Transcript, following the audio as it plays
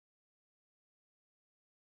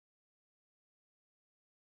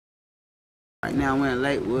Right now we're in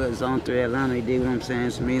Lakewood, Zone 3 Atlanta, you dig what I'm saying?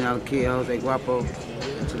 It's $1 million kid, Jose Guapo.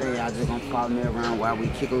 And today y'all just gonna follow me around while we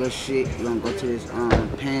kick a little shit. We're gonna go to this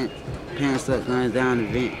Pants Up Guns Down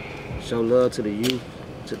event. Show love to the youth,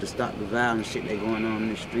 to the stop the violence shit they going on in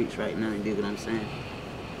the streets right now, you dig what I'm saying?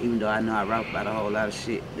 Even though I know I rap about a whole lot of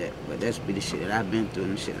shit, but that's be the shit that I've been through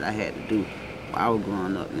and the shit that I had to do while I was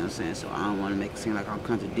growing up, you know what I'm saying? So I don't wanna make it seem like I'm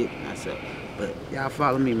contradicting myself. But y'all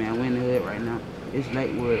follow me, man. We're in the hood right now. It's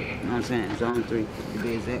Lakewood, you know what I'm saying? Zone 3, to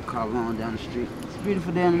be exact, car long down the street. It's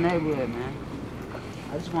beautiful day in the neighborhood, man.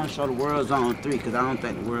 I just want to show the world Zone 3, because I don't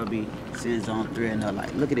think the world be seeing Zone 3 enough.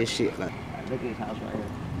 Like, look at this shit. Like, look at this house right here.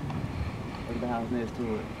 Look at the house next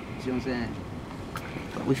to it. See what I'm saying?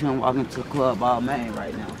 But we finna walk into Club Ball Main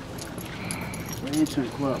right now. We're entering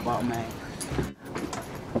Club Ball Main.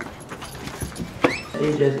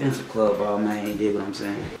 They just entered Club Ball Main, you dig what I'm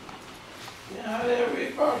saying? Yeah, there we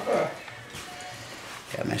go.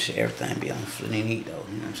 Gotta make sure everything be on fleek though,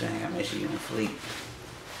 you know what I'm saying? Gotta make sure you on fleek.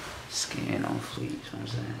 Skin on fleek, you know what I'm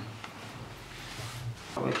saying?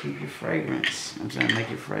 Always keep your fragrance, you know what I'm saying?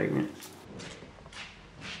 Make it fragrant.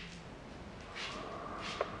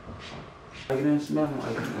 Like it didn't smell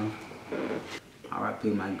like it, man. R.I.P.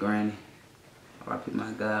 my granny. R.I.P.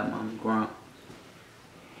 my godmama, Grump.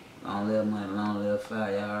 Long live money, long live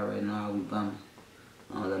fire. Y'all already know how we bumming.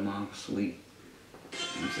 Long live my Uncle Sweet. You know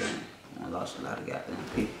what I'm saying? I lost a lot of goddamn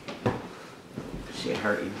people. Shit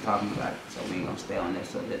hurting talking about it, so we ain't gonna stay on that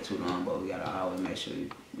subject too long, but we gotta always make sure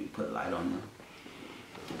we put light on them.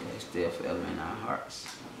 They still forever in our hearts.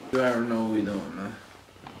 You already know what we doing, man.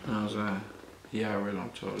 You know what I'm saying? He already done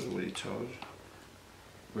told you what he told you.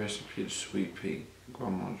 Rest in peace, Sweet Pea,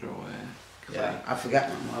 Grandma Joanne. Yeah, I forgot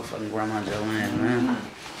my motherfucking Grandma Joanne, man.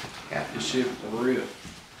 This shit for real.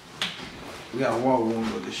 We got a war room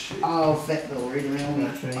with this shit. Oh, fat though, really, man. You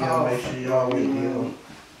gotta make sure you always give them. You know what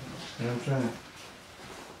I'm saying?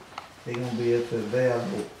 They gonna be up to the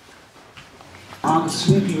value. Uncle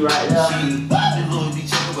Sweepy right there. He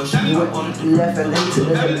left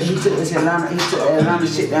Atlanta. He took this Atlanta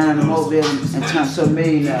shit down in the Mobile and turned to a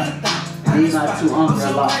millionaire. And he's not two uncles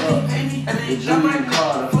that locked up. They Jimmy and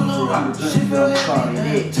Carter. I'm Jimmy Carter.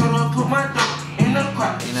 Yeah. You know what I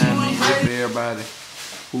mean? Good for everybody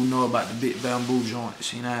who know about the big bamboo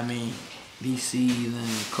joints, you know what I mean? DC's and a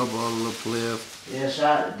couple other little players. Yeah,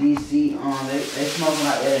 shout out to DC. They smoking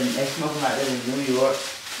like that. They smoking like that in New York.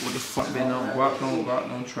 What the fuck they know? Guap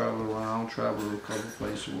don't travel around. I don't travel to a couple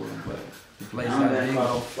places with them, but the places I didn't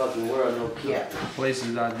go, fucking world, no cap.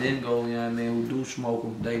 places I didn't go, you know what I mean? Who do smoke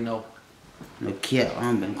them, they know. No cap.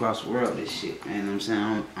 I'm been across the world this shit, man. You know what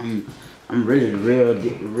I'm saying? I'm really the real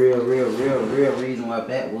reason why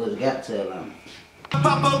backwoods got to Atlanta.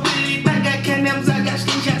 Papa really back, I got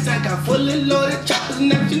screenshots, I got fully loaded choppers,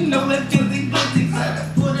 now you know that things ain't buzzing. I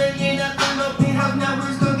put her in a thumb penthouse, now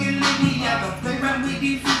it's gonna get litty. I don't play around with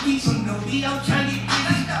these freakies, she know me, I'm trying to get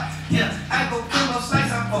busy. Yeah, I go kill no slice,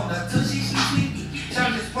 I fuck her till she sleepy. She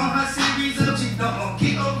just want her series up, she don't want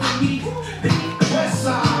kick over me. West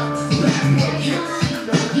side, black killer.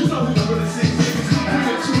 You know we gonna really sing niggas.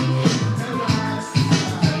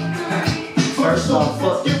 First off,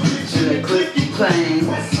 fuck you, the click claim,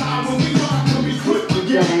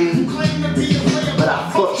 but I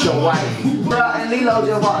fucked your wife. And Lilo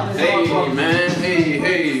just walked in.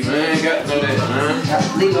 Hey man, got to know that,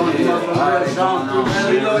 man. Lilo in the motherfucker, Zone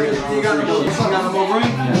 3. Lilo, you got no more ring? I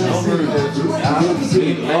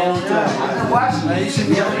can watch it. You should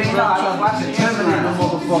be able to watch it.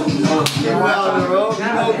 We're out on the road. You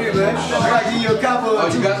know me, man. I give you a couple. Oh,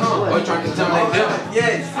 you got some? Oh, you trying to contaminate them?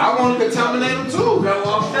 Yes. I want to contaminate them too. That's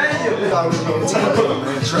what I'm saying.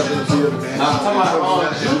 I'm talking about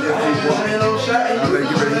I'm ready to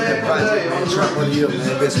get ready to hit that project, man. Trump on you,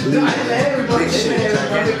 man. Best believe it, man. Big shit.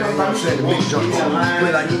 I'm saying the big joints.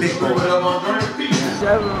 Play like the big boy.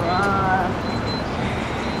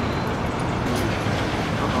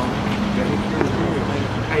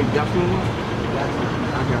 Hey, got some more?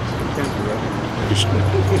 I got some temporary.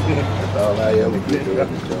 That's all I ever get to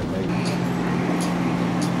this joint, man.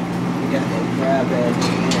 You got that crab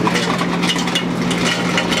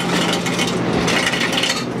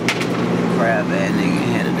ass nigga in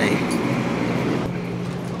here today.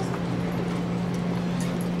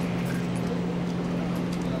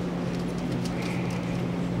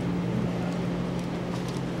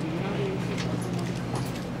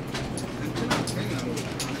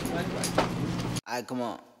 Alright, come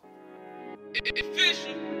on.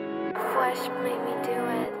 Flesh made me do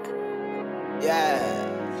it. Yeah.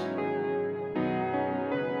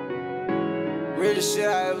 Realest shit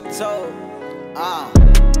I ever told.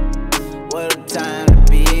 What a time to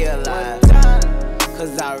be alive.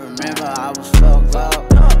 Cause I remember I was fucked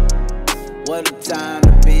up. What a time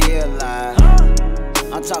to be alive.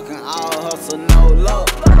 I'm talking all hustle, no luck.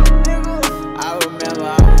 I remember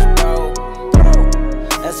I was broke.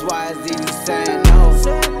 That's why it's easy saying no.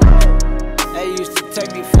 They used to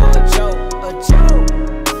take me for a joke.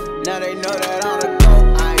 Now they know that I'm the GOAT.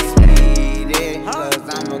 I ain't speeding, cause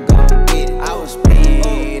I'ma go get it. I was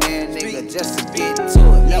speeding, nigga, just to get to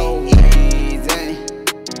it. No reason,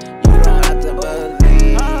 you don't have to believe me.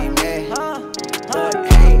 But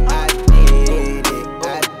hey, I did it,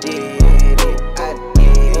 I did it, I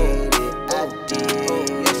did it, I did it.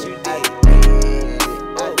 Yes, you did. I did it,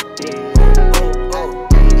 I did it, I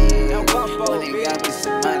did it. When they got me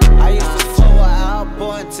some money, I used to flow out,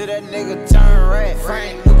 boy, until that nigga turn red.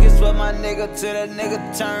 Frank Lucas with my nigga till that nigga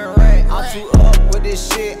turn red. I'm too up with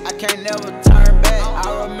this shit, I can't never turn back.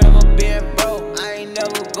 I remember being broke, I ain't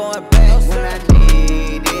never going back. When I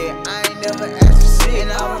need it, I ain't never asked for shit.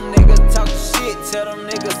 And all them niggas talk shit, tell them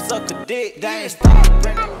niggas suck a dick. They ain't stop.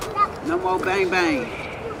 No more bang bang.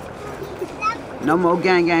 No more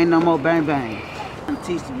gang gang, no more bang bang. I'm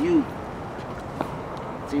teaching you.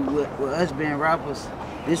 See, with us being rappers,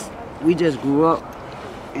 we just grew up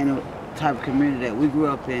in a type of community that we grew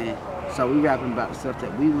up in. So we rapping about the stuff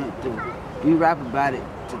that we went through. We rap about it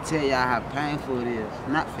to tell y'all how painful it is.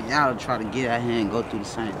 Not for y'all to try to get out here and go through the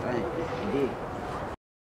same thing.